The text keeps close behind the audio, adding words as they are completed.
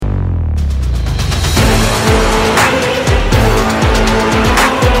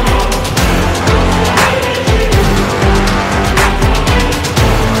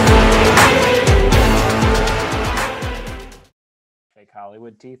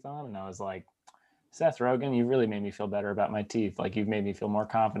teeth on, and I was like, Seth Rogen, you really made me feel better about my teeth. Like, you've made me feel more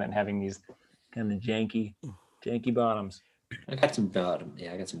confident having these kind of janky bottoms. I got some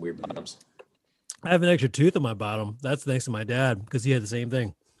weird bottoms. I have an extra tooth on my bottom. That's thanks to my dad because he had the same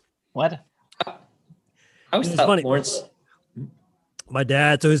thing. What? I was funny. Lawrence. My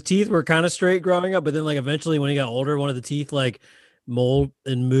dad, so his teeth were kind of straight growing up, but then like eventually when he got older, one of the teeth like mold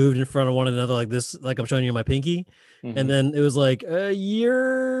and moved in front of one another like this, like I'm showing you my pinky. Mm-hmm. And then it was like a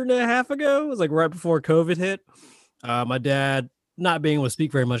year and a half ago. It was like right before COVID hit. My dad, not being able to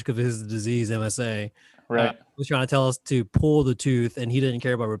speak very much because of his disease, MSA, right, was trying to tell us to pull the tooth, and he didn't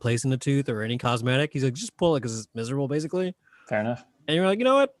care about replacing the tooth or any cosmetic. He's like, just pull it because it's miserable, basically. Fair enough. And you're like, you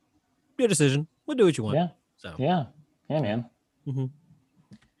know what? Your decision. We'll do what you want. Yeah. So yeah, man. Mm-hmm.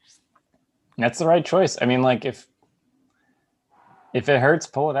 That's the right choice. I mean, like if it hurts,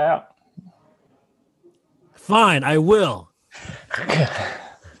 pull it out. Fine, I will.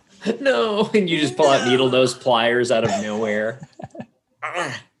 No, and you just pull out needle nose pliers out of nowhere.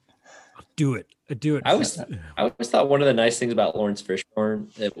 I'll do it. I always thought one of the nice things about Lawrence Fishburne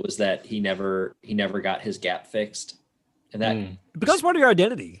it was that he never got his gap fixed, and that it becomes part of your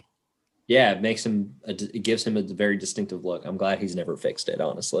identity. Yeah, it gives him a very distinctive look. I'm glad he's never fixed it,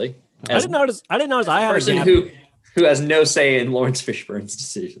 honestly. I didn't notice I had a gap. Who has no say in Lawrence Fishburne's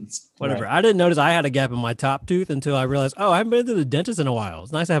decisions. Whatever. Right. I didn't notice I had a gap in my top tooth until I realized, I haven't been to the dentist in a while.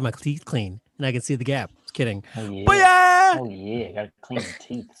 It's nice to have my teeth clean and I can see the gap. Just kidding. Oh yeah. Booyah! Oh yeah, gotta clean the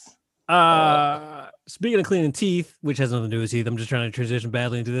teeth. Speaking of cleaning teeth, which has nothing to do with teeth, I'm just trying to transition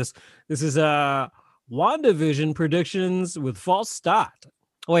badly into this. This is WandaVision predictions with false start.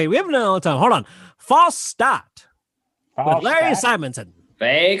 Wait, we haven't done it all the time. Hold on. False start. With Larry Simonson.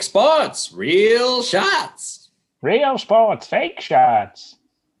 Fake sports, real shots. Real sports, fake shots.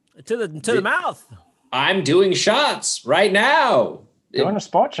 To the mouth. I'm doing shots right now. Doing a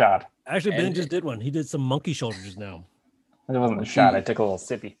sport shot. Actually, Ben just did one. He did some monkey shoulders now. It wasn't a shot. I took a little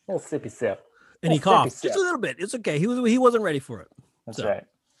sippy sip. And he coughed just a little bit. It's okay. He wasn't ready for it. That's right.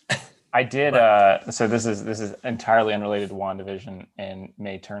 I did. So this is entirely unrelated to WandaVision and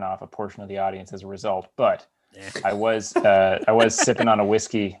may turn off a portion of the audience as a result. But I was sipping on a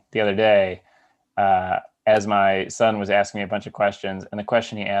whiskey the other day as my son was asking me a bunch of questions, and the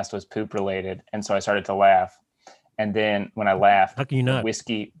question he asked was poop related, and so I started to laugh. And then when I laughed, how can you not?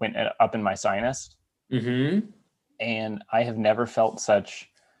 Whiskey went up in my sinus, and I have never felt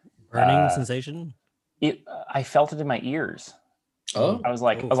such burning sensation. I felt it in my ears. Oh, I was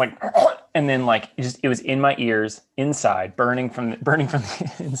like, and then like it was in my ears, inside, burning from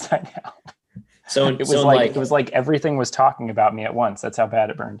the inside out. So it was like everything was talking about me at once. That's how bad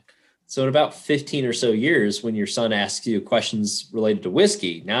it burned. So in about 15 or so years, when your son asks you questions related to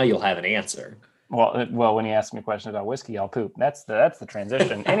whiskey, now you'll have an answer. Well, when he asks me a question about whiskey, I'll poop. That's the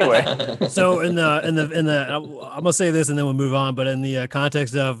transition. Anyway. So in the I'm gonna say this and then we'll move on. But in the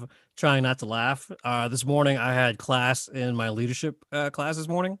context of trying not to laugh, this morning I had class in my leadership class this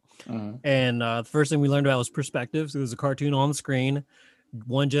morning, and the first thing we learned about was perspectives. It was a cartoon on the screen,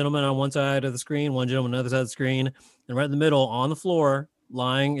 one gentleman on one side of the screen, one gentleman on the other side of the screen, and right in the middle on the floor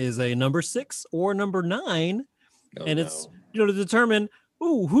lying is a number 6 or number 9, it's to determine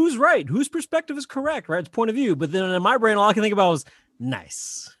who's right, whose perspective is correct, right? It's point of view. But then in my brain, all I can think about was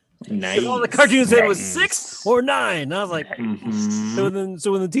nice. All the cartoon said was 6 or 9. And I was like,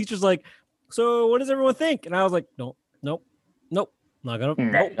 so when the teacher's like, so what does everyone think? And I was like, nope, not gonna.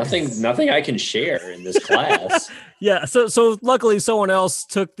 Nope. Nothing I can share in this class. Yeah. So luckily someone else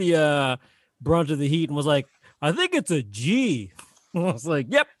took the brunt of the heat and was like, I think it's a G. I was like,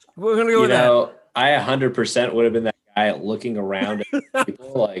 yep, we're gonna go with that. I 100% would have been that guy looking around at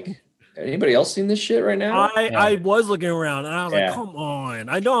people like, anybody else seen this shit right now? I was looking around and I was like, come on.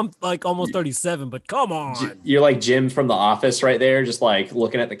 I know I'm like almost 37, but come on. You're like Jim from The Office right there, just like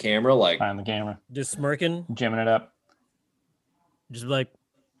looking at the camera, like behind the camera, just smirking, jimming it up, just like.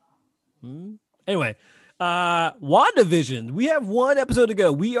 Anyway, WandaVision. We have one episode to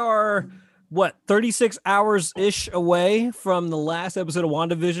go. We are 36 hours ish away from the last episode of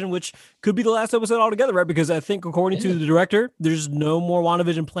WandaVision, which could be the last episode altogether, right? Because I think according to the director, there's no more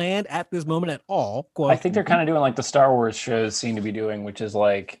WandaVision planned at this moment at all. I think they're kind of doing like the Star Wars shows seem to be doing, which is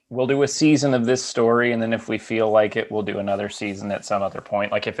like, we'll do a season of this story, and then if we feel like it, we'll do another season at some other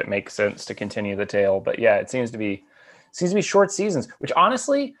point, like if it makes sense to continue the tale. But yeah, it seems to be short seasons, which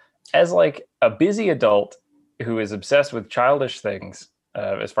honestly, as like a busy adult who is obsessed with childish things,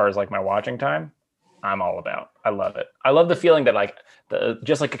 as far as like my watching time, I'm all about. I love it. I love the feeling that like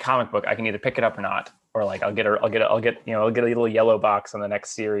just like a comic book, I can either pick it up or not, or like I'll get a little yellow box on the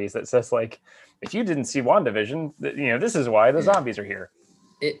next series that says like, if you didn't see WandaVision, this is why the zombies are here.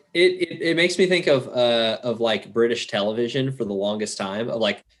 It makes me think of like British television for the longest time, of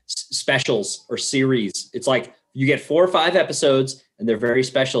like specials or series. It's like you get 4 or 5 episodes and they're very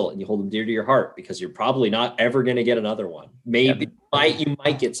special and you hold them dear to your heart because you're probably not ever going to get another one. Maybe you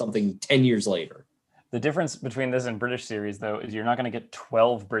might get something 10 years later. The difference between this and British series, though, is you're not going to get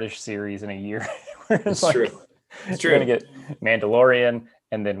 12 British series in a year. It's true. It's true. You're going to get Mandalorian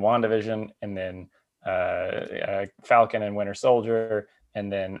and then WandaVision and then Falcon and Winter Soldier and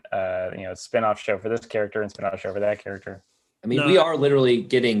then spin-off show for this character and spin-off show for that character. I mean, we are literally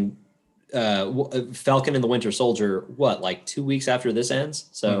getting Falcon and the Winter Soldier, like 2 weeks after this ends?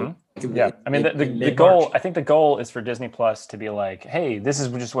 So yeah, I mean, the goal, I think the goal is for Disney Plus to be like, hey, this is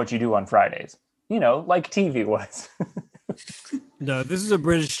just what you do on Fridays. Like TV was. No, this is a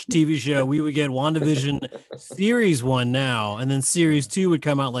British TV show. We would get WandaVision Series 1 now, and then Series 2 would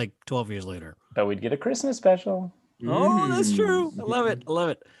come out like 12 years later. But we'd get a Christmas special. Oh, that's true. I love it.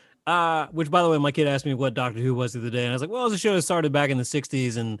 Which, by the way, my kid asked me what Doctor Who was the other day, and I was like, well, it's a show that started back in the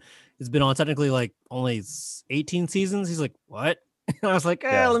 60s, and it's been on technically like only 18 seasons. He's like, what? And I was like,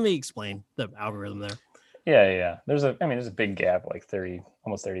 let me explain the algorithm there. Yeah. There's a big gap, like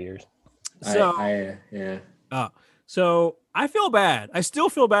almost 30 years. So I feel bad. I still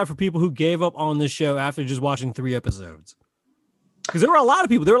feel bad for people who gave up on this show after just watching 3 episodes. Because there were a lot of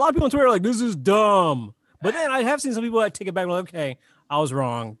people on Twitter like, this is dumb. But then I have seen some people that take it back and like, okay, I was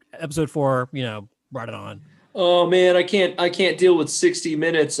wrong. Episode 4, brought it on. Oh man, I can't deal with 60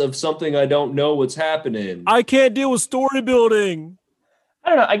 minutes of something I don't know what's happening. I can't deal with story building. I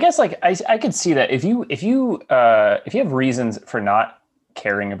don't know. I guess like I could see that if you have reasons for not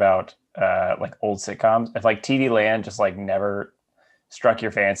caring about like old sitcoms, if like TV Land just like never struck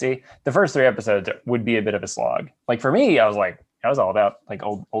your fancy, the first 3 episodes would be a bit of a slog. Like for me, I was all about like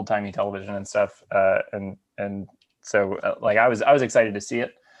old timey television and stuff, and so like I was excited to see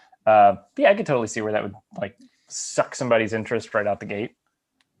it. I could totally see where that would like suck somebody's interest right out the gate.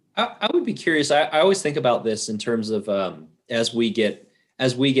 I would be curious. I always think about this in terms of as we get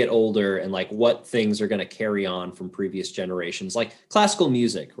older and like what things are going to carry on from previous generations, like classical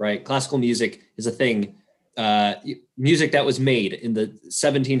music, right? Classical music is a thing, music that was made in the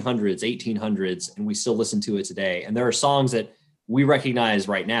 1700s, 1800s, and we still listen to it today. And there are songs that we recognize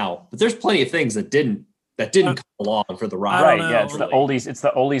right now, but there's plenty of things that didn't come along for the rock. Right. Yeah. It's really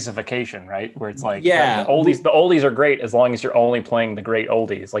the oldiesification, right? Where it's like, the oldies are great as long as you're only playing the great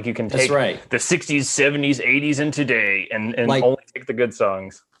oldies. Like you can take the 60s, 70s, 80s and today and like, only take the good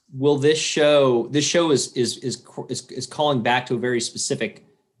songs. Will this show is calling back to a very specific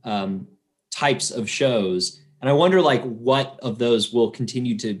types of shows. And I wonder like what of those will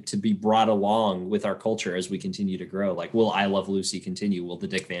continue to be brought along with our culture as we continue to grow. Like, will I Love Lucy continue? Will the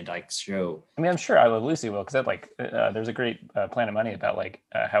Dick Van Dyke Show? I mean, I'm sure I Love Lucy will, because there's a great Planet Money about like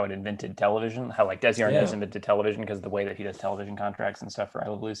how it invented television, how like Desi Arnaz invented television because of the way that he does television contracts and stuff for I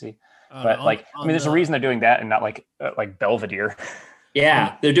Love Lucy. But there's a reason they're doing that and not like Belvedere.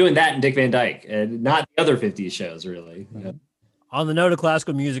 Yeah, they're doing that in Dick Van Dyke and not the other 50s shows, really. Mm-hmm. Yeah. On the note of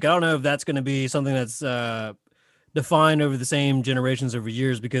classical music, I don't know if that's going to be something that's defined over the same generations over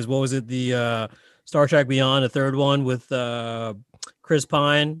years, because what was it? The Star Trek Beyond, the third one with Chris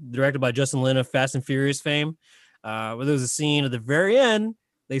Pine, directed by Justin Lin of Fast and Furious fame, where there was a scene at the very end.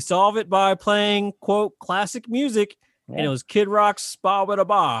 They solve it by playing, quote, classic music, and it was Kid Rock's Ba Ba Da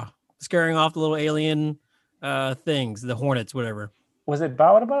Ba, scaring off the little alien things, the Hornets, whatever. Was it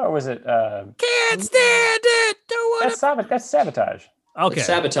Ba Ba Da Ba or was it? Can't stand it. That's Sabotage. Okay, it's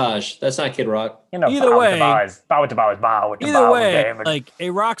Sabotage. That's not Kid Rock. Either way, like a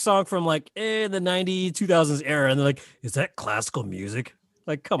rock song from like the 90s, 2000s era, and they're like, "Is that classical music?"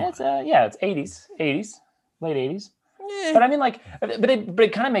 Like, come on. It's 80s, late 80s. But I mean, like, but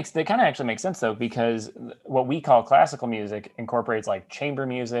it kind of actually makes sense though, because what we call classical music incorporates like chamber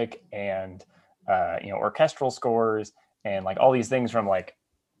music and orchestral scores and like all these things from like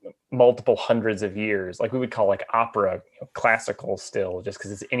multiple hundreds of years. Like we would call like opera classical still, just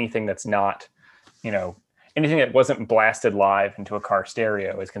because it's anything that's not, anything that wasn't blasted live into a car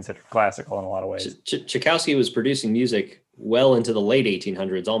stereo is considered classical in a lot of ways. Tchaikovsky was producing music well into the late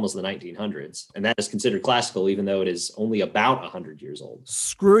 1800s, almost the 1900s, and that is considered classical, even though it is only about 100 years old.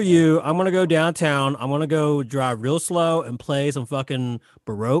 Screw you! I'm gonna go downtown. I'm gonna go drive real slow and play some fucking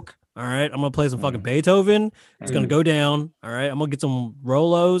Baroque. All right, I'm gonna play some fucking Beethoven. It's gonna go down. All right, I'm gonna get some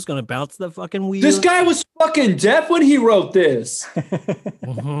Rolos. Gonna bounce the fucking wheel. This guy was fucking deaf when he wrote this.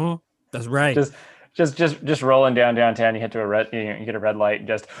 That's right. Just rolling downtown. You hit to you get a red light. And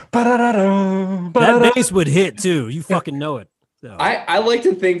just that bass would hit too. You fucking know it. So. I like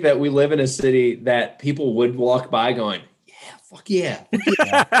to think that we live in a city that people would walk by going, "Yeah, fuck yeah.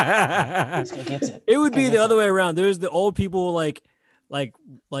 It would be the other way around. There's the old people like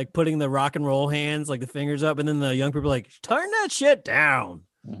putting the rock and roll hands, like the fingers up, and then the young people like turn that shit down.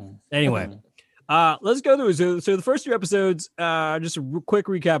 Anyway, let's go through. So the first 2 episodes, just a quick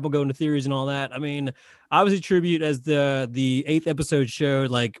recap. We'll go into theories and all that. I mean, obviously tribute, as the 8th episode showed,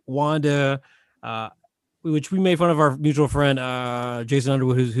 like Wanda, which we made fun of our mutual friend Jason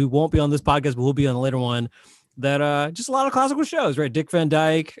Underwood, who won't be on this podcast, but will be on the later one. That just a lot of classical shows, right? Dick Van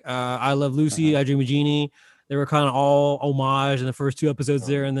Dyke, I Love Lucy, I Dream of Jeannie. They were kind of all homage in the first 2 episodes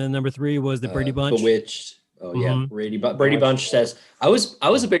there, and then number 3 was the Brady Bunch. Bewitched. Oh yeah, Brady Bunch says I was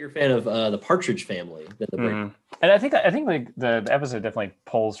a bigger fan of the Partridge Family than the Brady. And I think like the episode definitely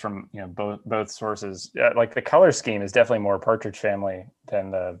pulls from both sources. Like the color scheme is definitely more Partridge Family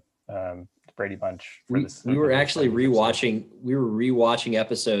than the Brady Bunch. We were actually rewatching. We were rewatching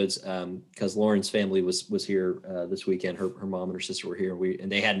episodes because Lauren's family was here this weekend. Her mom and her sister were here,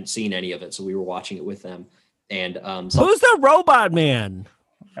 and they hadn't seen any of it, so we were watching it with them. And who's the robot man?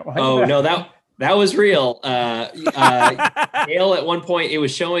 Oh no, that was real. Gail at one point, it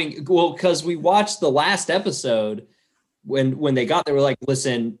was showing, well, because we watched the last episode when they got there, we're like,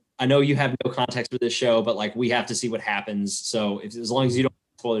 listen, I know you have no context for this show, but like we have to see what happens. So as long as you don't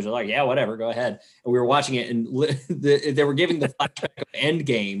spoilers, are like, yeah, whatever, go ahead. And we were watching it, and they were giving the flashback of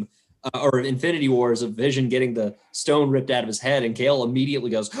Endgame or Infinity Wars of Vision getting the stone ripped out of his head, and Kale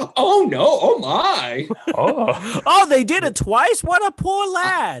immediately goes, "Oh no! Oh my! Oh, they did it twice. What a poor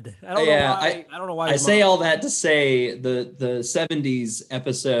lad!" I don't know why. I say all that to say the '70s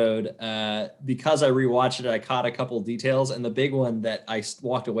episode, because I rewatched it, I caught a couple of details, and the big one that I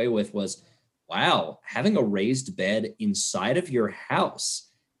walked away with was, wow, having a raised bed inside of your house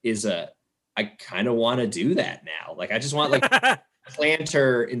is I kind of want to do that now. Like I just want like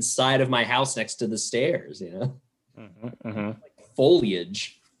planter inside of my house next to the stairs, like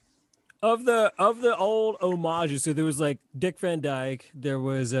foliage. Of the old homages, so there was like Dick Van Dyke, there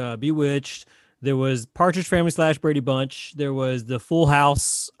was Bewitched, there was Partridge Family / Brady Bunch, there was the Full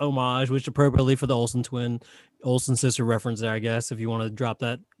House homage, which appropriately for the Olsen sister reference there, I guess, if you want to drop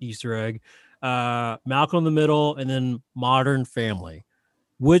that Easter egg. Malcolm in the Middle, and then Modern Family.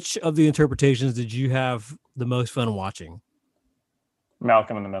 Which of the interpretations did you have the most fun watching?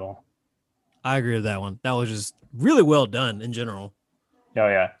 Malcolm in the Middle. I agree with that one. That was just really well done in general. Oh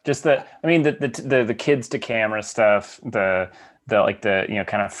yeah, just the kids to camera stuff, the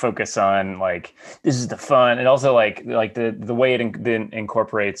kind of focus on like this is the fun, and also like the way it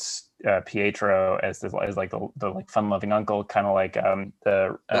incorporates Pietro as like the like fun loving uncle, kind of like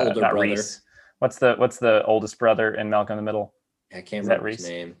the older brother. Reese. What's the oldest brother in Malcolm in the Middle? I can't remember his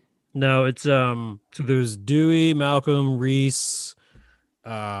name. No, it's so there's Dewey, Malcolm, Reese,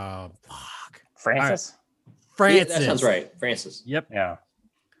 Francis. Francis. Yeah, that sounds right. Francis. Yep. Yeah.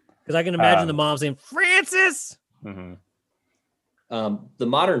 Because I can imagine the mom saying Francis. The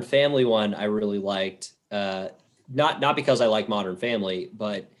Modern Family one I really liked. Not because I like Modern Family,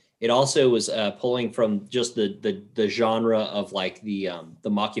 but it also was pulling from just the genre of like the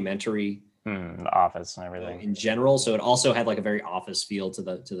mockumentary. The Office and everything in general, so it also had like a very Office feel to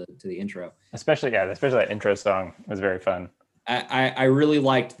the intro. Especially that intro song was very fun. I really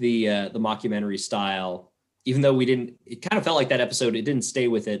liked the mockumentary style, even though it kind of felt like that episode, it didn't stay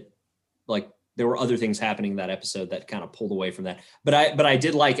with it. Like there were other things happening in that episode that kind of pulled away from that. But I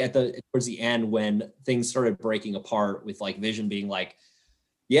did like towards the end when things started breaking apart with like Vision being like,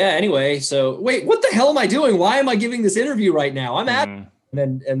 yeah, anyway, so wait, what the hell am I doing? Why am I giving this interview right now? I'm at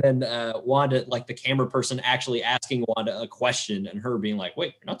And then Wanda, like the camera person, actually asking Wanda a question, and her being like,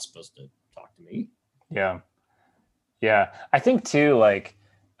 "Wait, you're not supposed to talk to me." Yeah. I think too, like,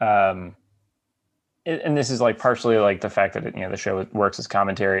 and this is like partially like the fact that the show works as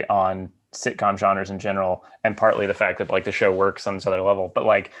commentary on sitcom genres in general, and partly the fact that like the show works on this other level. But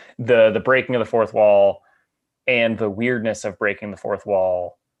like the breaking of the fourth wall and the weirdness of breaking the fourth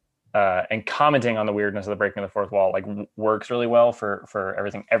wall. And commenting on the weirdness of the breaking of the fourth wall like works really well for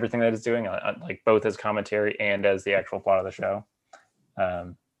everything that it's doing, like both as commentary and as the actual plot of the show.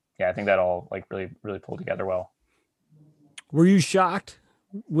 I think that all like really pulled together well. Were you shocked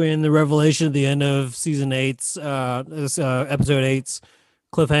when the revelation at the end of season 8's episode 8's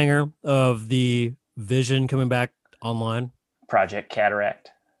cliffhanger of the Vision coming back online? Project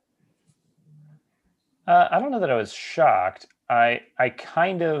Cataract. I don't know that I was shocked. I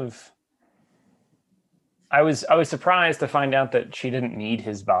was surprised to find out that she didn't need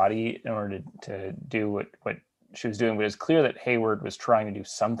his body in order to do what she was doing, but it's clear that Hayward was trying to do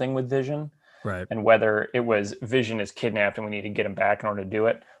something with Vision. Right. And whether it was Vision is kidnapped and we need to get him back in order to do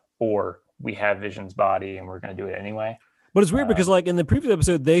it, or we have Vision's body and we're going to do it anyway. But it's weird because like in the previous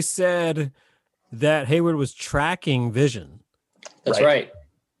episode, they said that Hayward was tracking Vision. That's right.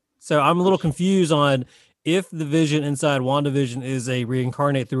 So I'm a little confused on if the Vision inside WandaVision is a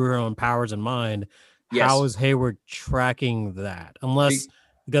reincarnate through her own powers and mind. Yes. How is Hayward tracking that? Unless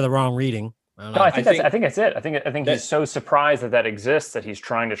you got the wrong reading. I don't know. No, I think that's it. I think he's so surprised that exists that he's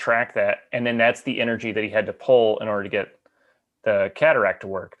trying to track that, and then that's the energy that he had to pull in order to get the cataract to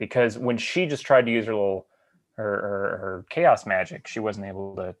work. Because when she just tried to use her chaos magic, she wasn't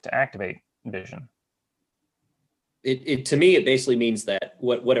able to activate Vision. It to me, it basically means that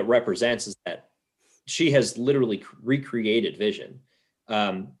what it represents is that she has literally recreated Vision.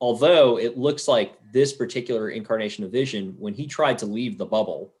 Although it looks like this particular incarnation of Vision, when he tried to leave the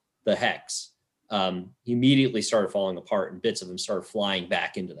bubble, the hex, he immediately started falling apart and bits of him started flying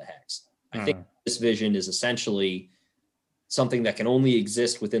back into the hex. I think this Vision is essentially something that can only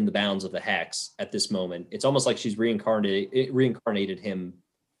exist within the bounds of the hex at this moment. It's almost like she's reincarnated him,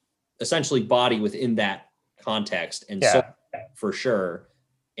 essentially body within that context, and so for sure.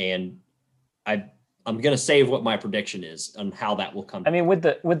 And I'm going to save what my prediction is on how that will come. I mean, with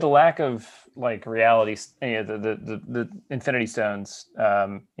the lack of like reality, the Infinity Stones,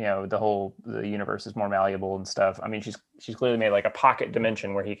 the universe is more malleable and stuff. I mean, she's clearly made like a pocket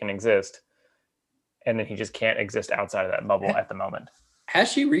dimension where he can exist, and then he just can't exist outside of that bubble at the moment.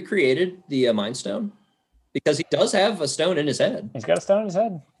 Has she recreated the Mind Stone? Because he does have a stone in his head. He's got a stone in his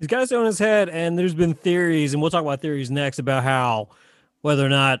head. He's got a stone in his head, and there's been theories, and we'll talk about theories next about how whether or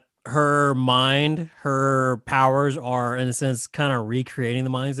not her mind, her powers are in a sense kind of recreating the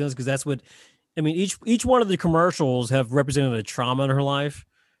Mind Stones, because that's what I mean. Each one of the commercials have represented a trauma in her life,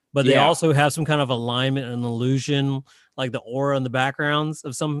 but they also have some kind of alignment and illusion, like the aura in the backgrounds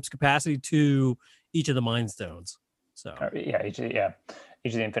of some capacity to each of the Mind Stones. So each of the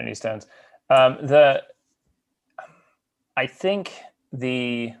Infinity Stones. I think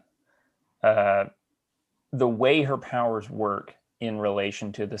the way her powers work in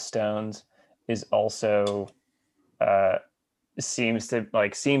relation to the stones is also seems to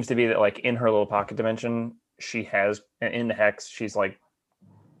be that like in her little pocket dimension, she has in the hex, she's like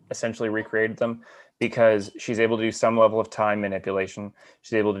essentially recreated them, because she's able to do some level of time manipulation.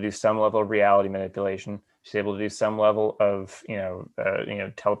 She's able to do some level of reality manipulation. She's able to do some level of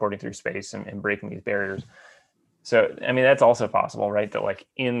teleporting through space and breaking these barriers. So, I mean, that's also possible, right? That like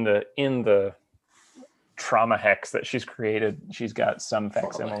in the trauma hex that she's created, she's got some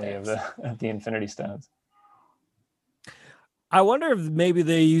facsimile of the Infinity Stones. I wonder if maybe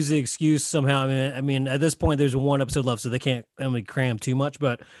they use the excuse somehow. I mean, at this point, there's one episode left, so they can't cram too much.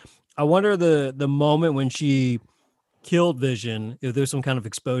 But I wonder the moment when she killed Vision, if there's some kind of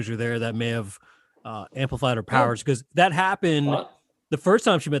exposure there that may have amplified her powers, because that happened the first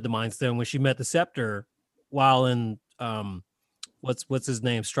time she met the Mind Stone, when she met the Scepter while in what's his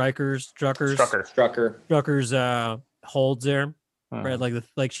name, Strucker's holds there, right?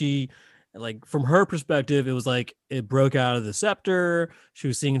 Like from her perspective, it was like it broke out of the Scepter. She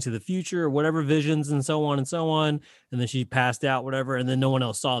was seeing into the future, whatever visions and so on, and then she passed out, whatever, and then no one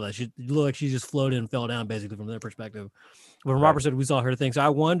else saw that. She looked like she just floated and fell down, basically, from their perspective. But from our perspective, we saw her thing. So I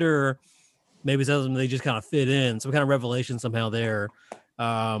wonder, maybe something they just kind of fit in, some kind of revelation somehow there.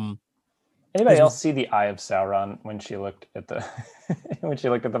 Anybody else see the Eye of Sauron when she looked at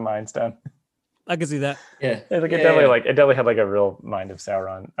the Mind Stone? I can see that. Yeah, it definitely had like a real Mind of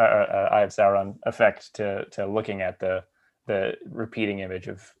Sauron, Eye of Sauron effect to looking at the repeating image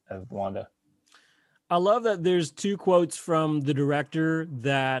of Wanda. I love that there's two quotes from the director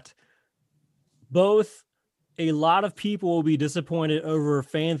that both a lot of people will be disappointed over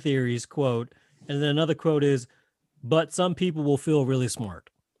fan theories, quote, and then another quote is, but some people will feel really smart.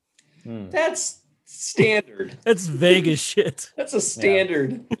 That's standard. That's vague as shit. That's a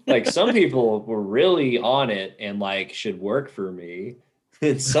standard. Yeah. Like, some people were really on it and like should work for me.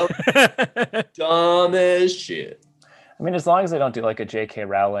 And some dumb as shit. I mean, as long as they don't do like a J.K.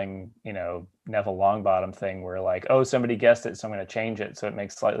 Rowling, Neville Longbottom thing where like, oh, somebody guessed it, so I'm going to change it so it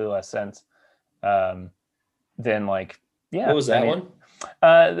makes slightly less sense. Then like, yeah. What was that one?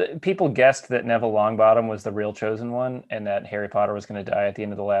 People guessed that Neville Longbottom was the real chosen one and that Harry Potter was going to die at the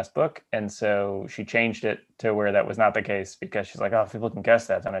end of the last book. And so she changed it to where that was not the case, because she's like, oh, if people can guess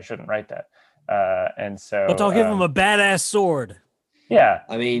that, then I shouldn't write that. And so... But I'll give him a badass sword. Yeah.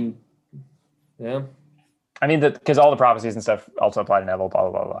 I mean, yeah. I mean, because all the prophecies and stuff also apply to Neville,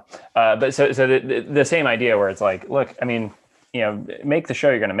 blah, blah, blah, blah. But so the same idea where it's like, look, I mean, make the show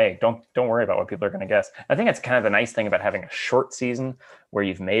you're going to make. Don't worry about what people are going to guess. I think it's kind of the nice thing about having a short season where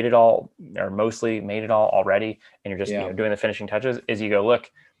you've made it all, or mostly made it all already, and you're just doing the finishing touches, is you go,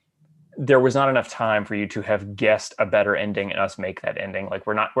 look, there was not enough time for you to have guessed a better ending and us make that ending. Like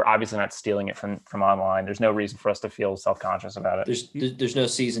we're obviously not stealing it from online. There's no reason for us to feel self-conscious about it. There's no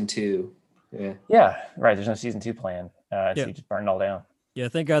season 2. Yeah, right. There's no season 2 plan. So you just burned it all down. Yeah,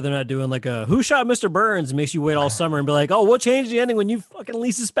 thank God they're not doing like a "Who Shot Mr. Burns" makes you wait all summer and be like, "Oh, we'll change the ending when you fucking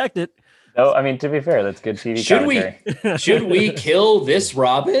least suspect it." No, I mean, to be fair, that's good TV commentary. Should we kill this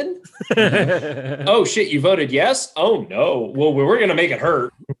Robin? Oh shit, you voted yes? Oh no. Well, we're gonna make it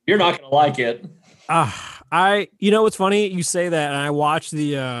hurt. You're not gonna like it. You know what's funny? You say that, and I watched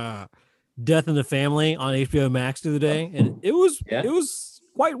the Death in the Family on HBO Max the other day, and it was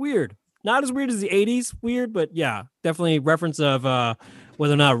quite weird. Not as weird as the 80s weird, but yeah, definitely reference of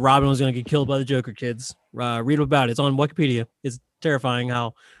whether or not Robin was going to get killed by the Joker kids. Read about it. It's on Wikipedia. It's terrifying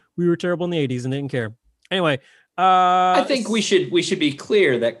how we were terrible in the 80s and didn't care. Anyway, I think we should be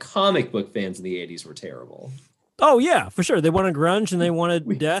clear that comic book fans in the 80s were terrible. Oh yeah, for sure. They wanted grunge and they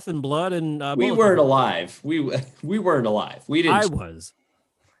wanted death and blood and we weren't alive. We weren't alive. We didn't.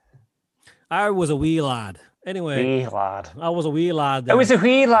 I was a wee lad. Anyway, wee lad. I was a wee lad. I was a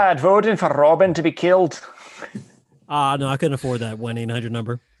wee lad voting for Robin to be killed. No, I couldn't afford that 1-800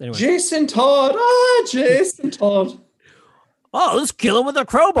 number. Anyway, Jason Todd. Jason Todd. Oh, let's kill him with a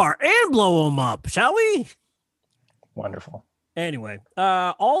crowbar and blow him up, shall we? Wonderful. Anyway,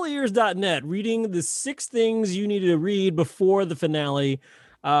 allears.net, reading the 6 things you need to read before the finale.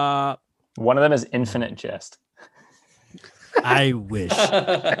 One of them is Infinite Jest. I wish.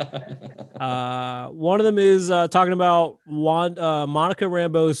 One of them is talking about Monica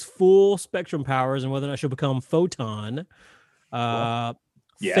Rambeau's full spectrum powers and whether or not she'll become Photon.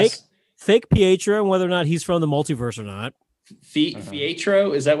 Yes. Fake Pietro and whether or not he's from the multiverse or not.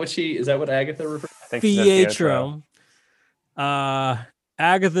 Pietro? Is that what Agatha refers to? Pietro.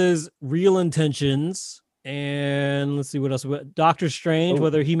 Agatha's real intentions. And let's see what else. Doctor Strange,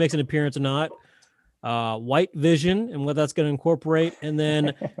 whether he makes an appearance or not. White Vision and what that's going to incorporate, and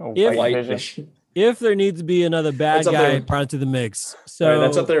then if there needs to be another bad guy brought into the mix, so right,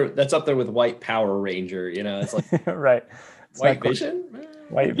 that's up there with White Power Ranger. You know, it's like right. It's White Vision.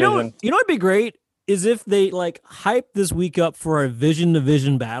 White Vision. You know what'd be great is if they like hype this week up for a Vision to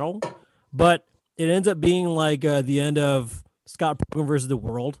Vision battle, but it ends up being like the end of Scott Pilgrim versus the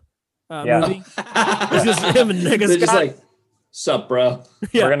World movie. It's just him and niggas. They're just like, sup, bro?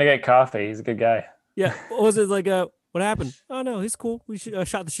 Yeah. We're gonna get coffee. He's a good guy. Yeah. What was it like? What happened? Oh no, he's cool. We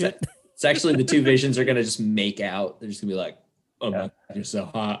shot the shit. It's actually the two Visions are gonna just make out. They're just gonna be like, "Oh my God, you're so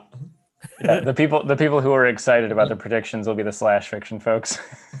hot." Yeah, the people who are excited about the predictions will be the slash fiction folks.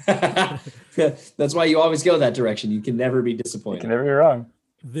 That's why you always go that direction. You can never be disappointed. You can never be wrong.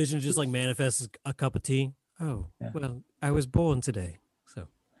 Vision just like manifests a cup of tea. Oh, well, I was born today. So,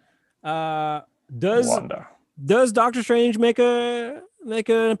 does Doctor Strange make an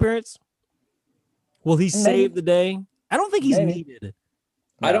appearance? Will he save the day? I don't think he's needed.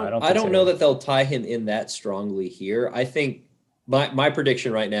 I don't know that they'll tie him in that strongly here. I think my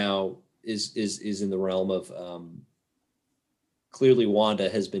prediction right now is in the realm of clearly Wanda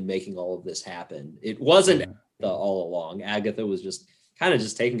has been making all of this happen. It wasn't all along. Agatha was just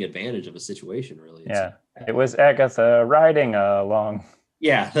taking advantage of a situation, really. It was Agatha riding along.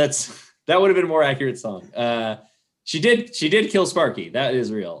 Yeah, that would have been a more accurate song. She did kill Sparky. That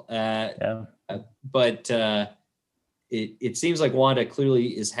is real. But it seems like Wanda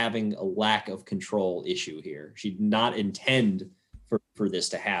clearly is having a lack of control issue here. She did not intend for this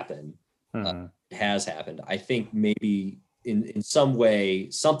to happen. It has happened. I think maybe in some way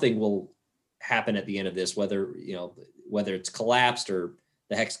something will happen at the end of this, whether it's collapsed or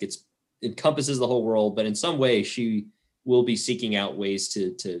the hex encompasses the whole world, but in some way she will be seeking out ways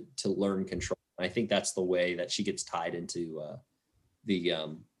to learn control. I think that's the way that she gets tied into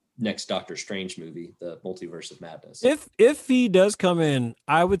the next Doctor Strange movie, the Multiverse of Madness. If he does come in,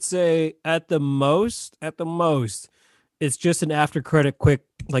 I would say at the most, it's just an after credit quick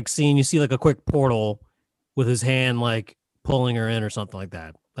like scene. You see like a quick portal with his hand like pulling her in or something like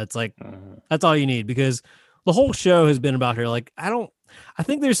that. That's like that's all you need, because the whole show has been about her. Like I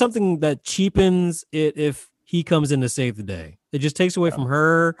think there's something that cheapens it if he comes in to save the day. It just takes away from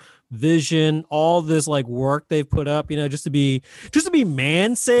her Vision, all this like work they've put up, just to be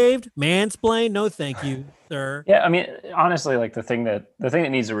saved, mansplained. No, thank you, sir. Yeah, I mean, honestly, like the thing that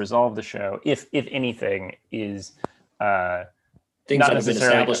needs to resolve the show, if anything, is things that have been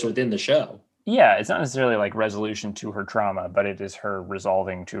established within the show. Yeah, it's not necessarily like resolution to her trauma, but it is her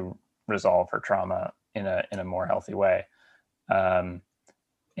resolving to resolve her trauma in a more healthy way.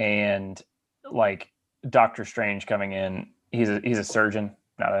 And like Doctor Strange coming in, he's a surgeon,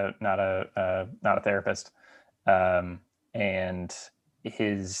 not a therapist, and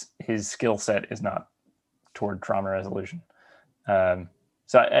his skill set is not toward trauma resolution.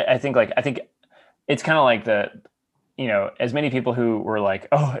 So I think it's kind of like as many people who were like,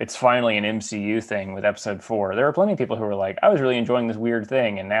 oh, it's finally an MCU thing with episode 4. There were plenty of people who were like, I was really enjoying this weird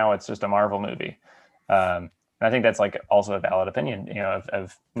thing, and now it's just a Marvel movie. And I think that's like also a valid opinion,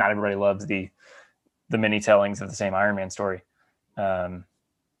 of not everybody loves the many tellings of the same Iron Man story,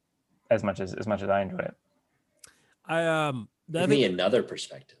 as much as I enjoy it. Give me another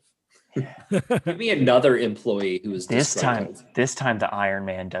perspective. Give me another employee who is this time the Iron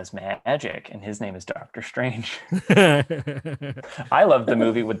Man does magic, and his name is Doctor Strange. I love the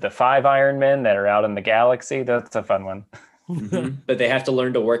movie with the 5 Iron Men that are out in the galaxy. That's a fun one. Mm-hmm. But they have to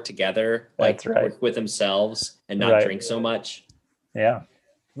learn to work together, like work with themselves and not drink so much. Yeah.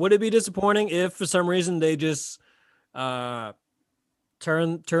 Would it be disappointing if for some reason they just turned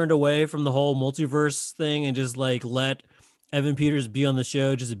away from the whole multiverse thing and just like let Evan Peters be on the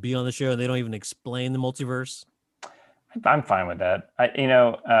show, just to be on the show, and they don't even explain the multiverse? I'm fine with that. I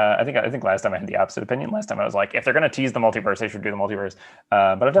think last time I had the opposite opinion. Last time I was like, if they're going to tease the multiverse, they should do the multiverse.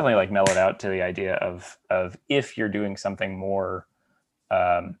 But I've definitely like mellowed out to the idea of if you're doing something more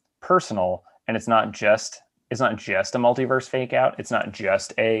personal, and it's not just a multiverse fake out. It's not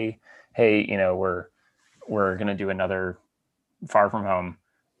just a, hey, we're going to do another Far From Home,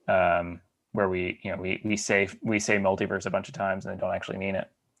 where we say multiverse a bunch of times and they don't actually mean it.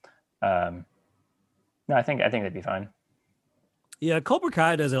 No, I think that'd be fine. Yeah, Cobra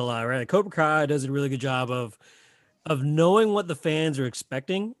Kai does it a lot, right? Cobra Kai does a really good job of knowing what the fans are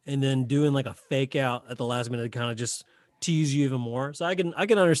expecting and then doing like a fake out at the last minute to kind of just tease you even more. So I can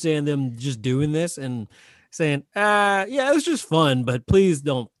understand them just doing this and saying, yeah, it was just fun, but please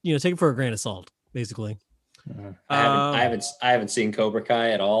don't, take it for a grain of salt, basically. I haven't seen Cobra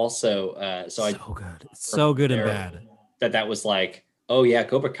Kai at all, so good. It's so good and bad. That was like, oh yeah,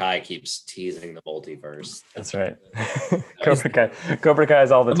 Cobra Kai keeps teasing the multiverse. That's right. Cobra Kai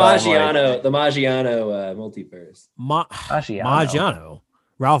is all the time. The Maggiano multiverse. Maggiano.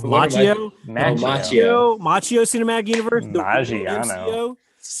 Ralph Macchio? Macchio Cinematic Universe? Maggiano.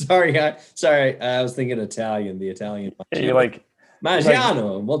 Sorry, I was thinking Italian. The Italian. You like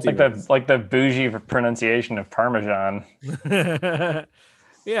Maggiano multiverse. Like the bougie pronunciation of Parmesan.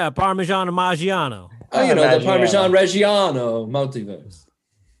 Yeah, Parmesan and Maggiano. The Parmesan Reggiano multiverse.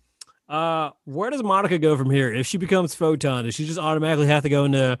 Where does Monica go from here? If she becomes Photon, does she just automatically have to go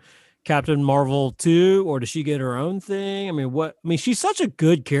into Captain Marvel 2, or does she get her own thing? She's such a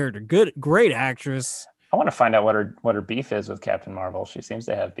good character, great actress. I want to find out what her beef is with Captain Marvel. She seems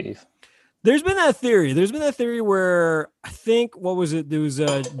to have beef. There's been that theory where I think, what was it? There was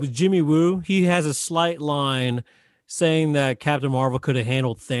with Jimmy Woo. He has a slight line saying that Captain Marvel could have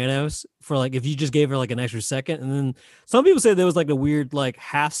handled Thanos for like, if you just gave her like an extra second. And then some people say there was like a weird like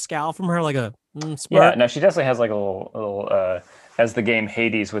half scowl from her, like a smirk. Yeah, no, she definitely has like a little as the game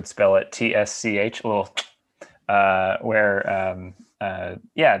Hades would spell it, TSCH, a little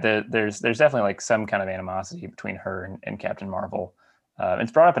there's definitely like some kind of animosity between her and Captain Marvel.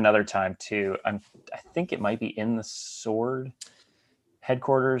 It's brought up another time too. I think it might be in the Sword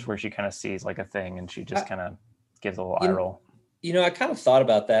headquarters where she kind of sees like a thing and she just kind of gives a little eye roll. I kind of thought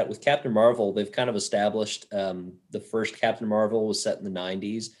about that with Captain Marvel. They've kind of established the first Captain Marvel was set in the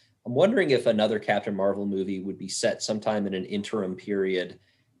 90s. I'm wondering if another Captain Marvel movie would be set sometime in an interim period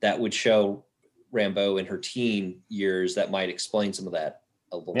that would show Rambeau in her teen years that might explain some of that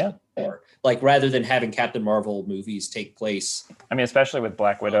a little bit more. Like rather than having Captain Marvel movies take place. Especially with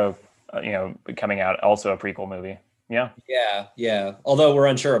Black Widow, coming out, also a prequel movie. Yeah. Yeah. Although we're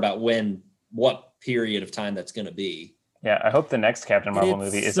unsure about what period of time that's going to be. Yeah, I hope the next Captain Marvel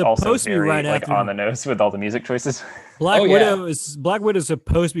movie is also very on the nose with all the music choices. Black Widow is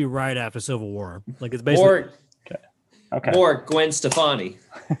supposed to be right after Civil War. Like it's basically more Gwen Stefani.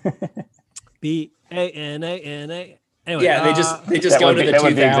 BANANA. Anyway, they just go to the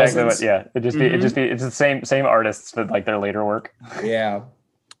 2000s. Exactly it's the same artists, but like their later work. Yeah.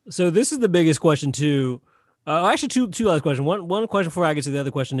 So this is the biggest question too. Actually, two last questions. One question before I get to the other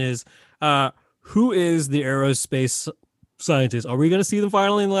question is, who is the aerospace scientist? Are we going to see them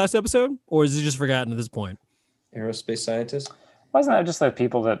finally in the last episode, or is it just forgotten at this point? Aerospace scientist? Wasn't that just the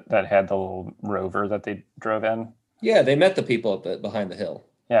people that had the little rover that they drove in? Yeah, they met the people behind the hill.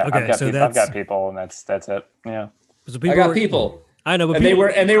 Yeah, okay, I've got people, and that's it. Yeah. So I got people. I know, but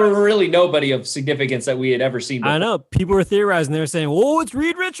and they were really nobody of significance that we had ever seen before. I know people were theorizing. They were saying, "Oh, it's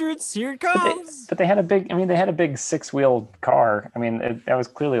Reed Richards. Here it comes." But they had a big. I mean, they had a big 6-wheel car. I mean, that was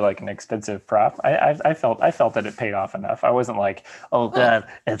clearly like an expensive prop. I felt that it paid off enough. I wasn't like, oh god,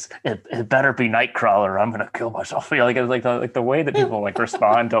 it better be Nightcrawler. Or I'm gonna kill myself. Like it was like the way that people like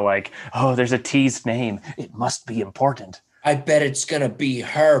respond to like, oh, there's a teased name. It must be important. I bet it's gonna be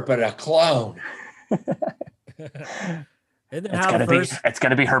her, but a clone. It's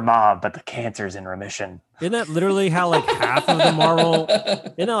gonna be her mom, but the cancer's in remission. Isn't that literally how like half of the Marvel?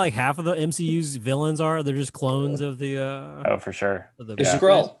 Isn't that like half of the MCU's villains are? They're just clones of the. Oh, for sure. They're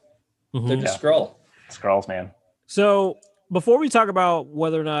Skrull. Mm-hmm. They're just Skrull. Skrulls, man. So before we talk about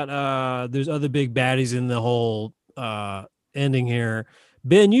whether or not there's other big baddies in the whole ending here,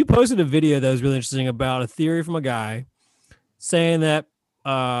 Ben, you posted a video that was really interesting about a theory from a guy saying that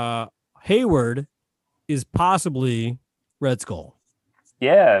Hayward is possibly Red Skull.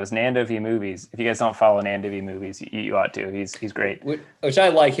 Yeah, it was Nando V Movies. If you guys don't follow Nando V Movies, you ought to. He's great. Which I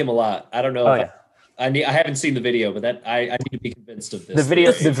like him a lot. I don't know. I haven't seen the video, but I need to be convinced of this.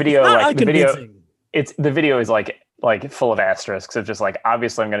 The video is like full of asterisks of just like,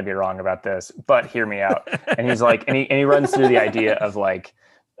 obviously I'm going to be wrong about this, but hear me out. And he's like, and he runs through the idea of like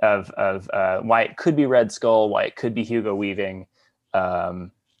of why it could be Red Skull, why it could be Hugo Weaving,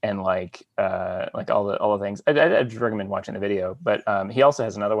 and like all the things. I'd just recommend watching the video. But he also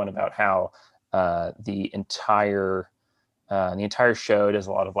has another one about how the entire show does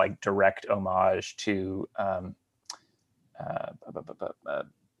a lot of like direct homage to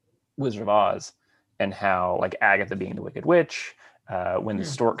Wizard of Oz, and how like Agatha being the Wicked Witch, when the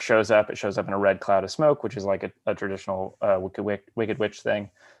stork shows up, it shows up in a red cloud of smoke, which is like a traditional Wicked Witch thing.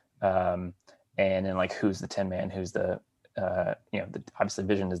 And then like, who's the Tin Man? Who's the obviously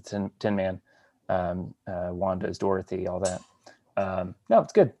Vision is the Tin Man. Wanda is Dorothy. All that. No,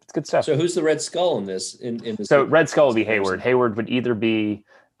 it's good. It's good stuff. So who's the Red Skull in this? So Red Skull would be Hayward. Hayward would either be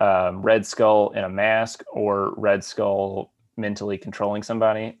Red Skull in a mask or Red Skull mentally controlling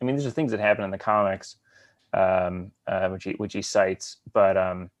somebody. I mean, these are things that happen in the comics, which he cites.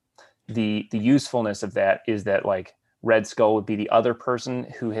 But the usefulness of that is that like Red Skull would be the other person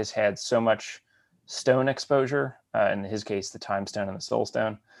who has had so much stone exposure. In his case, the Time Stone and the Soul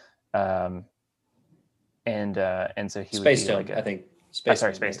Stone. And so he Space would be Stone, like I think. Space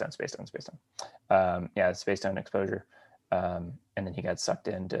Stone. Yeah, Space Stone exposure. And then he got sucked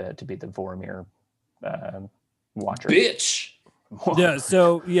in to be the Vormir watcher. Bitch. Yeah.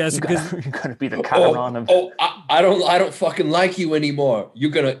 So yes, because you're gonna be the Chiron of. I don't fucking like you anymore.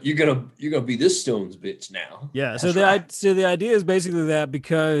 You're gonna be this stone's bitch now. Yeah. So the idea is basically that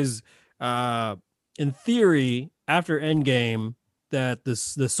because in theory, after Endgame, that the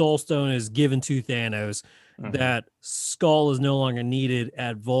Soul Stone is given to Thanos, that Skull is no longer needed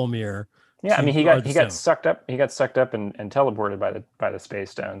at Vormir. Yeah, I mean he got sucked up. He got sucked up and teleported by the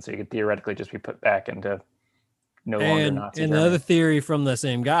Space Stone, so he could theoretically just be put back into no longer Nazi. And another theory from the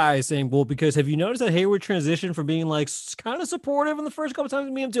same guy is saying, well, because have you noticed that Hayward transitioned from being like kind of supportive in the first couple times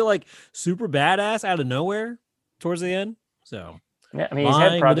of me to like super badass out of nowhere towards the end? So yeah, I mean he's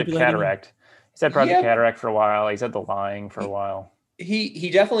had Project Cataract. He's had Project Cataract for a while. He's had the lying for a while.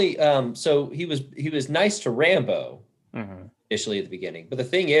 He definitely so he was nice to Rambo initially at the beginning. But the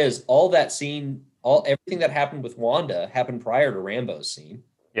thing is, all that scene, everything that happened with Wanda happened prior to Rambo's scene.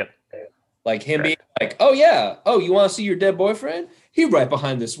 Yep. Like him being like, oh yeah, oh, you want to see your dead boyfriend? He right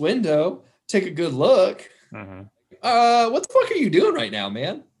behind this window. Take a good look. What the fuck are you doing right now,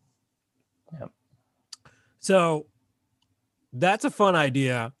 man? Yep. So that's a fun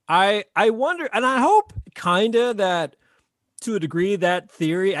idea. I wonder, and I hope kinda that to a degree that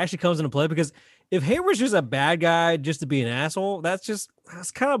theory actually comes into play, because if Hayward's just a bad guy just to be an asshole,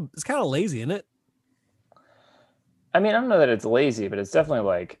 it's kind of lazy, isn't it? I mean, I don't know that it's lazy, but it's definitely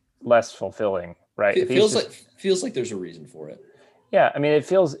like less fulfilling, right? It feels like there's a reason for it. Yeah, I mean, it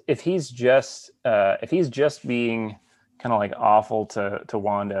feels if he's just being kind of like awful to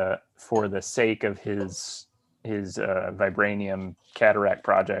Wanda for the sake of his vibranium cataract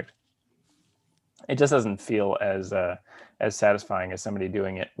project, it just doesn't feel as satisfying as somebody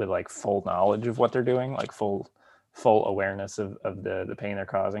doing it with like full knowledge of what they're doing, like full awareness of the pain they're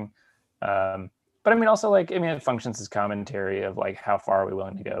causing. But I mean, also like, I mean, it functions as commentary of like, how far are we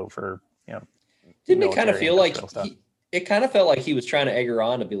willing to go for, didn't it kind of feel like it kind of felt like he was trying to egg her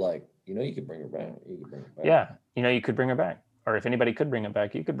on to be like, you could bring her back. Yeah. You could bring her back. Or if anybody could bring her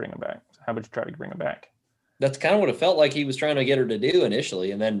back, you could bring her back. So how about you try to bring her back? That's kind of what it felt like he was trying to get her to do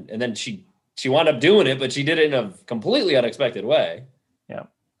initially. And then she wound up doing it, but she did it in a completely unexpected way. Yeah.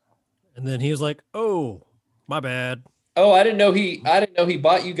 And then he was like, oh, my bad. Oh, I didn't know he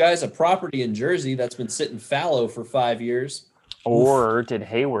bought you guys a property in Jersey that's been sitting fallow for 5 years. Or did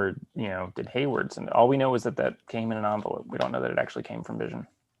Hayward's, and all we know is that came in an envelope. We don't know that it actually came from Vision.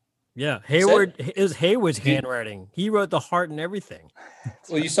 Yeah, Hayward is Hayward's handwriting. He wrote the heart and everything.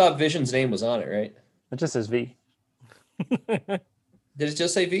 Well, you saw Vision's name was on it, right? It just says V. Did it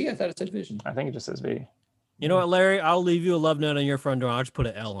just say V? I thought it said Vision. I think it just says V. You know what, Larry? I'll leave you a love note on your front door. I'll just put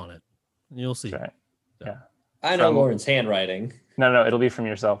an L on it. You'll see. Right. Yeah. I know Lauren's handwriting. No, it'll be from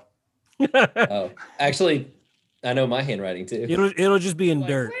yourself. Oh, actually, I know my handwriting too. It'll just be in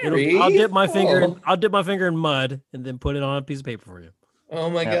dirt. I'll dip my finger in mud and then put it on a piece of paper for you. Oh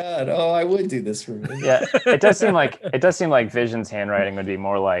my God! Oh, I would do this for me. Yeah, it does seem like Vision's handwriting would be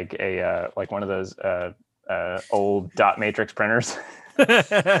more like like one of those old dot matrix printers.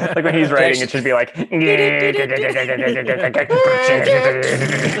 Like when he's writing, it should be like.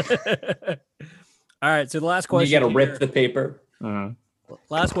 All right, so the last question. You got to rip the paper. Mm-hmm.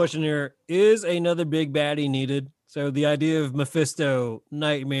 Last question here: is another big baddie needed? So the idea of Mephisto,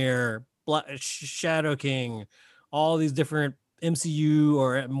 Nightmare, Shadow King, all these different MCU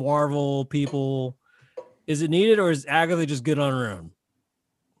or Marvel people, is it needed, or is Agatha just good on her own?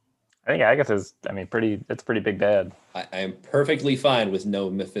 I think Agatha's, it's pretty big bad. I am perfectly fine with no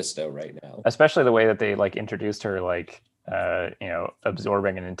Mephisto right now. Especially the way that they like introduced her, like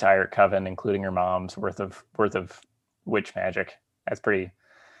absorbing an entire coven, including her mom's worth of witch magic. It's pretty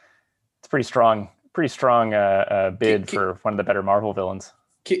strong bid for one of the better Marvel villains.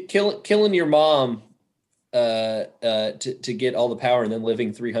 Killing your mom to get all the power and then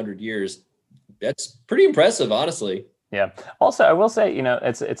living 300 years. That's pretty impressive, honestly. Yeah. Also, I will say,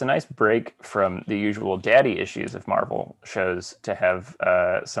 it's a nice break from the usual daddy issues of Marvel shows to have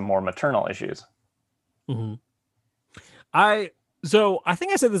some more maternal issues. Mm-hmm. I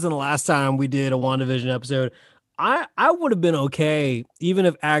think I said this in the last time we did a WandaVision episode. I would have been okay even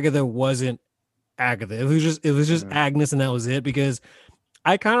if Agatha wasn't Agatha. It was just mm-hmm. Agnes and that was it, because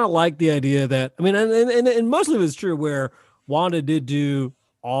I kind of like the idea that, and mostly it was true where Wanda did do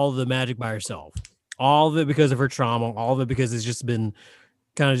all the magic by herself. All of it because of her trauma, all of it because it's just been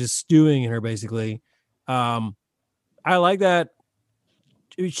kind of just stewing in her, basically. I like that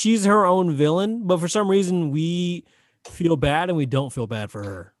she's her own villain, but for some reason we feel bad and we don't feel bad for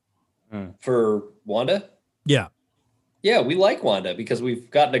her. For Wanda? Yeah. Yeah, we like Wanda because we've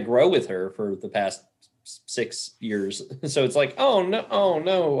gotten to grow with her for the past 6 years. So it's like, oh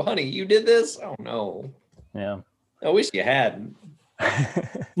no, honey, you did this? Oh no. Yeah. I wish you hadn't.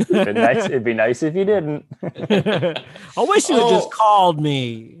 It'd be nice if you didn't. I wish you had just called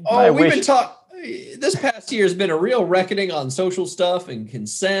me. We've been talking. This past year has been a real reckoning on social stuff and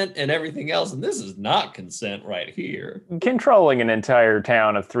consent and everything else, and this is not consent right here. Controlling an entire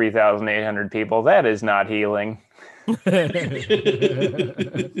town of 3,800 people, that is not healing.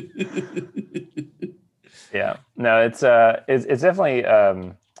 Yeah, no, it's definitely.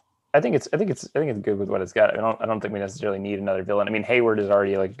 I think it's good with what it's got. I don't think we necessarily need another villain. Hayward is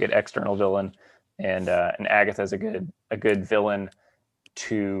already like a good external villain, and Agatha is a good villain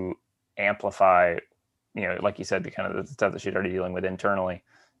to amplify, like you said, the kind of the stuff that she's already dealing with internally.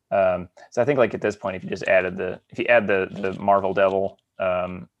 So I think like at this point, if you add the Marvel Devil,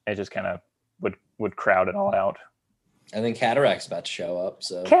 it just kind of would crowd it all out. I think Cataract's about to show up.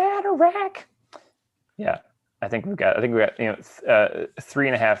 So Cataract. Yeah. I think we got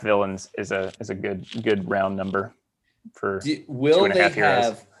 3.5 villains is a good round number for 2.5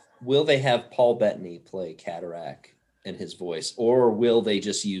 heroes. Will they have Paul Bettany play Cataract in his voice, or will they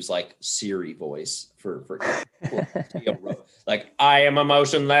just use like Siri voice for like I am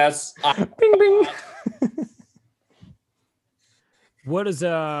emotionless. Bing bing. What is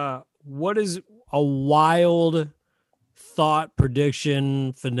a wild thought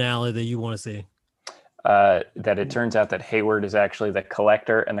prediction finale that you want to see? That it turns out that Hayward is actually the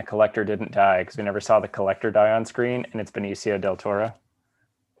Collector, and the Collector didn't die because we never saw the Collector die on screen, and it's Benicio del Toro.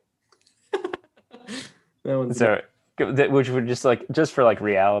 Which would just for like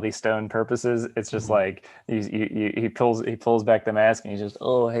Reality Stone purposes, it's just like he pulls back the mask and he's just,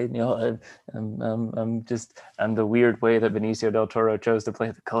 oh hey, I'm the weird way that Benicio del Toro chose to play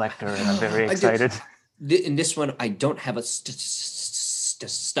the Collector, and I'm very excited. In this one, I don't have a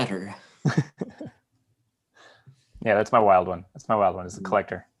stutter. Yeah, that's my wild one. It's the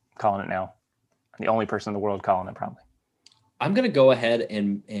Collector. I'm calling it now. I'm the only person in the world calling it, probably. I'm gonna go ahead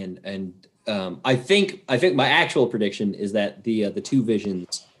and I think my actual prediction is that the two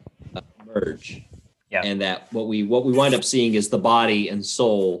visions merge. Yeah. And that what we wind up seeing is the body and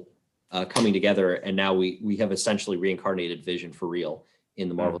soul coming together, and now we have essentially reincarnated Vision for real in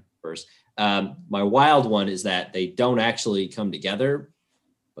the Marvel universe. universe. My wild one is that they don't actually come together,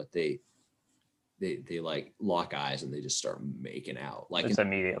 but they like lock eyes and they just start making out like just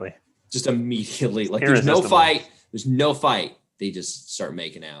immediately. Like there's no fight. They just start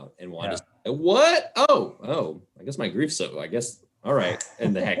making out, and Wanda's like, what? Oh, I guess my grief's so. I guess all right,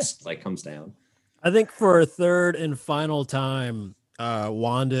 and the hex like comes down. I think for a third and final time,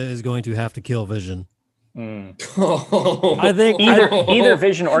 Wanda is going to have to kill Vision. I think either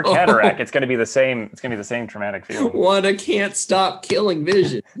Vision or Cataract, it's going to be the same. It's going to be the same traumatic feeling. Wanda can't stop killing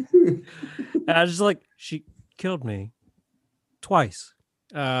Vision. And I was just like, she killed me twice.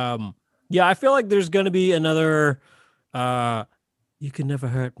 Yeah, I feel like there's going to be another. You can never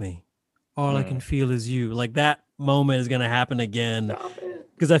hurt me. All I can feel is you. Like that moment is going to happen again,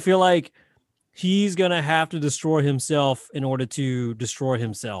 because I feel like he's going to have to destroy himself in order to destroy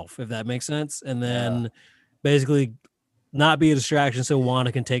himself, if that makes sense. And then basically not be a distraction so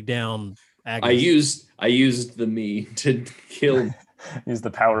Wanda can take down Agnes. I used the me to kill. Use the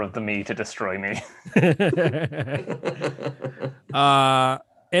power of the me to destroy me. And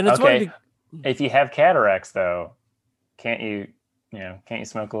it's funny. If you have cataracts, though, can't you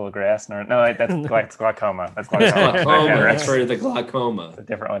smoke a little grass? No, that's glaucoma. That's glaucoma. That's part of the glaucoma. It's a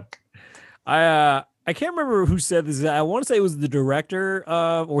different one. I can't remember who said this. I want to say it was the director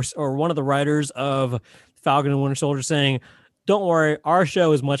of or one of the writers of Falcon and Winter Soldier saying, "Don't worry, our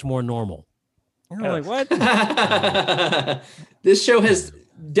show is much more normal." And I'm like, what? This show has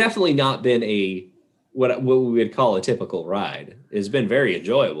definitely not been what we would call a typical ride. It's been very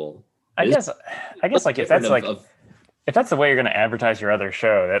enjoyable. I guess like if that's the way you're going to advertise your other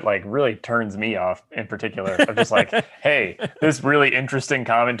show, that like really turns me off in particular. I'm just like, hey, this really interesting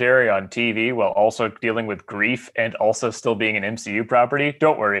commentary on TV while also dealing with grief and also still being an MCU property.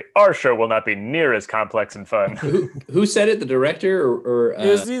 Don't worry, our show will not be near as complex and fun. Who said it? The director or it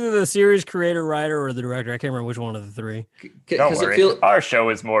was either the series creator, writer, or the director. I can't remember which one of the three. Don't worry, our show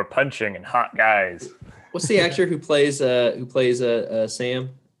is more punching and hot guys. What's the actor who plays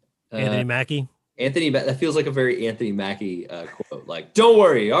Sam? Anthony Mackie. That feels like a very Anthony Mackie quote. Like, don't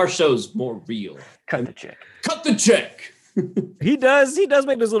worry, our show's more real. Cut the check. Cut the check. He does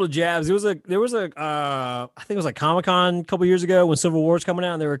make those little jabs. There was a I think it was like Comic-Con a couple years ago when Civil War was coming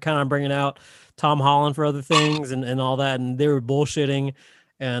out, and they were kind of bringing out Tom Holland for other things and all that, and they were bullshitting.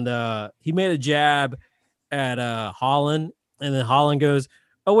 And he made a jab at Holland, and then Holland goes,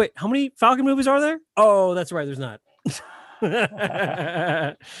 "Oh wait, how many Falcon movies are there? Oh, that's right, there's not."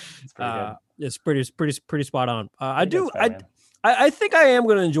 It's pretty good. It's pretty spot on. I think I am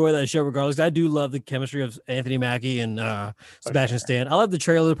going to enjoy that show regardless. I do love the chemistry of Anthony Mackie and Sebastian Stan. I love the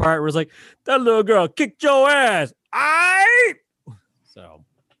trailer part where it's like, that little girl kicked your ass. So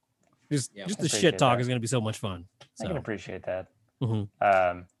just the shit talk is going to be so much fun. So. I can appreciate that. Mm-hmm.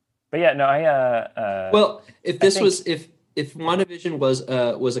 But yeah, no, well, if WandaVision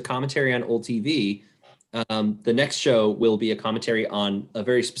was a commentary on old TV, the next show will be a commentary on a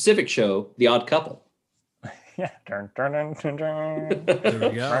very specific show, The Odd Couple. Yeah. There we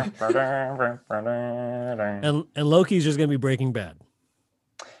go. And Loki's just gonna be Breaking Bad.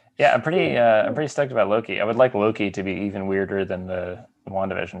 Yeah, I'm pretty stoked about Loki. I would like Loki to be even weirder than the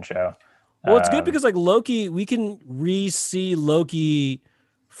WandaVision show. Well, it's good because like Loki, we can re-see Loki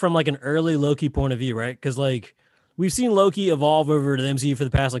from like an early Loki point of view, right? Because like we've seen Loki evolve over to the MCU for the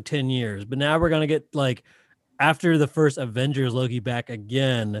past like 10 years, but now we're going to get like after the first Avengers Loki back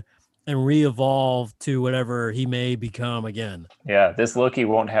again and re-evolve to whatever he may become again. Yeah, this Loki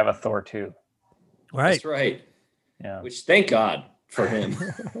won't have a Thor 2. Right. That's right. Yeah. Which thank God for him.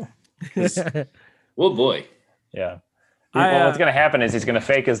 Oh boy. Yeah. Well, what's going to happen is he's going to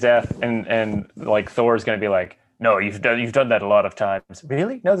fake his death and like Thor's going to be like, no, you've done that a lot of times.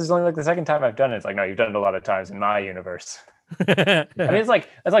 Really? No, this is only like the second time I've done it. It's like, no, you've done it a lot of times in my universe. I mean, it's like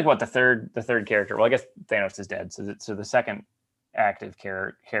what the third character. Well, I guess Thanos is dead. So the second active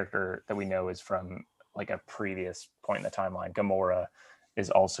character that we know is from like a previous point in the timeline. Gamora is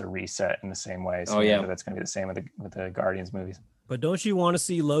also reset in the same way. So that's going to be the same with the Guardians movies. But don't you want to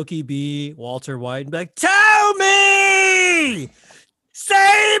see Loki be Walter White and be like, tell me,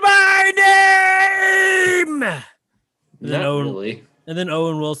 say my name? Not really. And then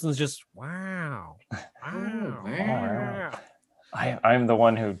Owen Wilson's just, wow. I'm the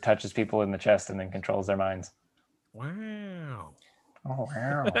one who touches people in the chest and then controls their minds. Wow. Oh,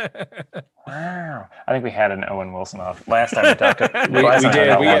 wow. Wow. I think we had an Owen Wilson off. Last time we talked to we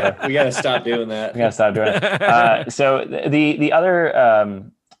did. We got to stop doing that. We got to stop doing it. So the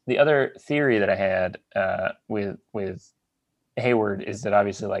other theory that I had with Hayward is that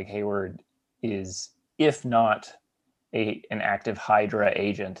obviously like Hayward is, if not an active Hydra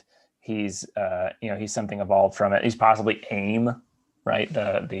agent, he's he's something evolved from it. He's possibly AIM, right?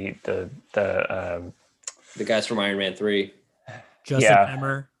 The guys from Iron Man 3. Justin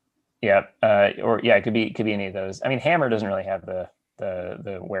Hammer. Yeah. It could be any of those. I mean, Hammer doesn't really have the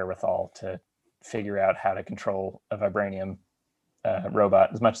wherewithal to figure out how to control a vibranium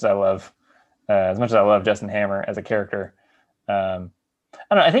robot. As much as I love Justin Hammer as a character, I don't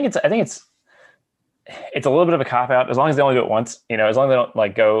know. I think it's a little bit of a cop out, as long as they only do it once. As long as they don't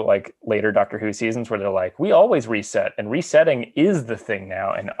like go like later Doctor Who seasons where they're like, we always reset, and resetting is the thing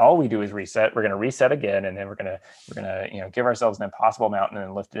now, and all we do is reset. We're going to reset again, and then we're gonna give ourselves an impossible mountain and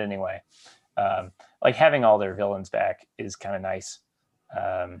then lift it anyway. Like having all their villains back is kind of nice.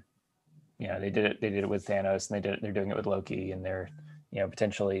 They did it with Thanos, and they're doing it with Loki, and they're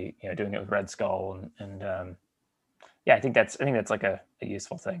potentially doing it with Red Skull, and I think that's like a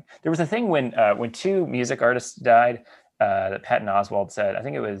useful thing. There was a thing when 2 music artists died that Patton Oswalt said. I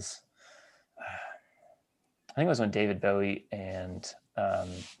think it was when David Bowie and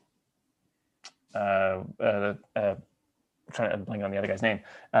trying to blank on the other guy's name,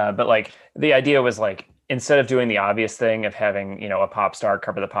 but like the idea was like, instead of doing the obvious thing of having a pop star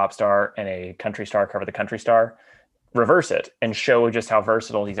cover the pop star and a country star cover the country star, reverse it and show just how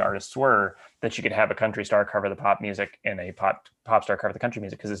versatile these artists were, that you could have a country star cover the pop music and a pop star cover the country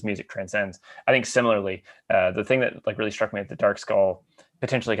music, because this music transcends. I think similarly, the thing that like really struck me at the Dark Skull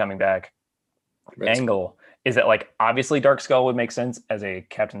potentially coming back angle is that like obviously Dark Skull would make sense as a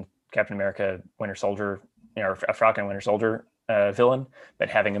Captain America Winter Soldier, or a Falcon Winter Soldier villain, but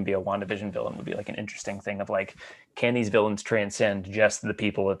having him be a WandaVision villain would be like an interesting thing of like, can these villains transcend just the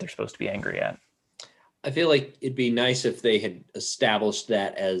people that they're supposed to be angry at? I feel like it'd be nice if they had established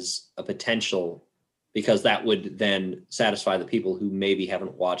that as a potential, because that would then satisfy the people who maybe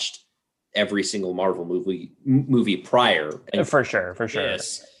haven't watched every single Marvel movie prior. For sure.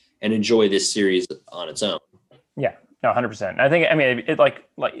 Yes, and enjoy this series on its own. Yeah, no, 100%. I mean, it like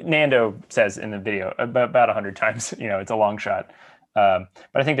Nando says in the video about 100 times, it's a long shot. But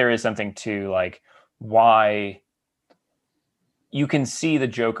I think there is something to like why you can see the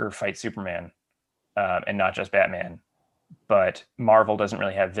Joker fight Superman. And not just Batman, but Marvel doesn't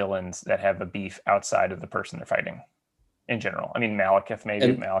really have villains that have a beef outside of the person they're fighting in general. I mean, Malekith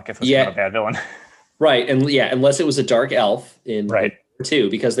Malekith was kind of a bad villain. Right. And unless it was a dark elf in right.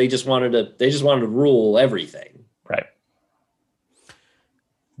 2, because they just wanted to rule everything. Right.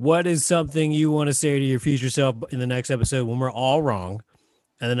 What is something you want to say to your future self in the next episode when we're all wrong?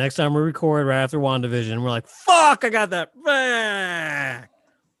 And the next time we record right after WandaVision, we're like, fuck, I got that back.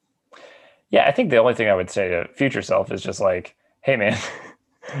 Yeah, I think the only thing I would say to future self is just like, hey man,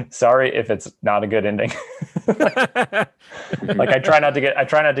 sorry if it's not a good ending. Like I try not to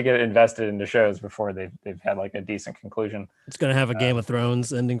get invested into shows before they've had like a decent conclusion. It's gonna have a Game of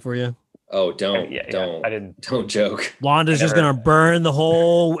Thrones ending for you. Oh, don't joke. Wanda's just gonna burn the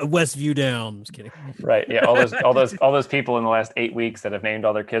whole Westview down. I'm just kidding. Right. Yeah. All those people in the last 8 weeks that have named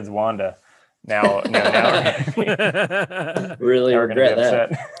all their kids Wanda now really regret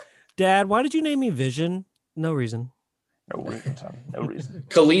that. Dad, why did you name me Vision? No reason. No reason, son. No reason.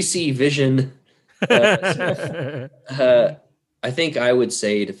 Khaleesi Vision. I think I would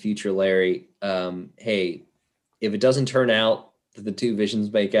say to future Larry, hey, if it doesn't turn out that the 2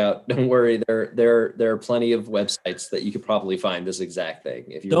 visions make out, don't worry. There are plenty of websites that you could probably find this exact thing.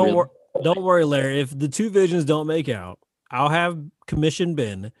 If you don't worry, Larry. If the 2 visions don't make out, I'll have commissioned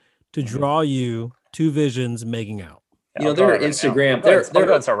Ben to draw you 2 visions making out. Their Instagram. I'll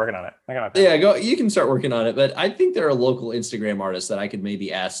go and start working on it. Go. You can start working on it, but I think there are local Instagram artists that I could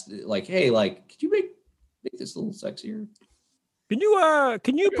maybe ask, like, hey, like, could you make this a little sexier? Can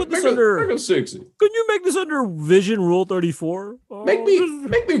you put this under sexy? Can you make this under Vision Rule 34? Make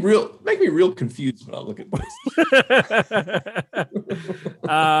me real confused when I look at this.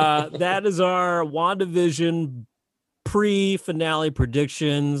 That is our WandaVision pre-finale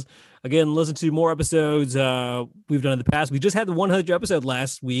predictions. Again, listen to more episodes we've done in the past. We just had the 100th episode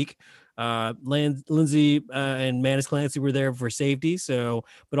last week. Lindsay and Manus Clancy were there for safety.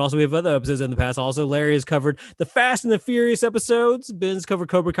 But also we have other episodes in the past. Also, Larry has covered the Fast and the Furious episodes. Ben's covered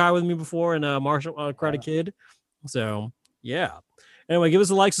Cobra Kai with me before, and Marshall Karate Kid. So yeah. Anyway, give us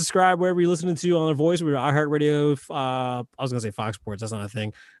a like, subscribe wherever you're listening to on our voice. We're iHeartRadio. I was gonna say Fox Sports. That's not a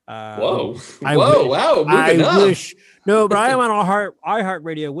thing. Wow. No, but I am on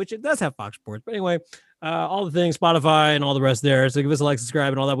iHeartRadio, which it does have Fox Sports. But anyway, all the things, Spotify and all the rest there. So give us a like,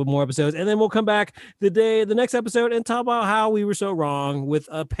 subscribe, and all that with more episodes. And then we'll come back the next episode and talk about how we were so wrong with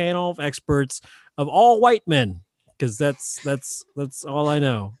a panel of experts of all white men, because that's all I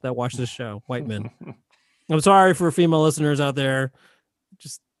know that watch this show, white men. I'm sorry for female listeners out there.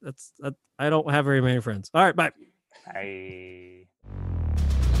 Just I don't have very many friends. All right, bye. I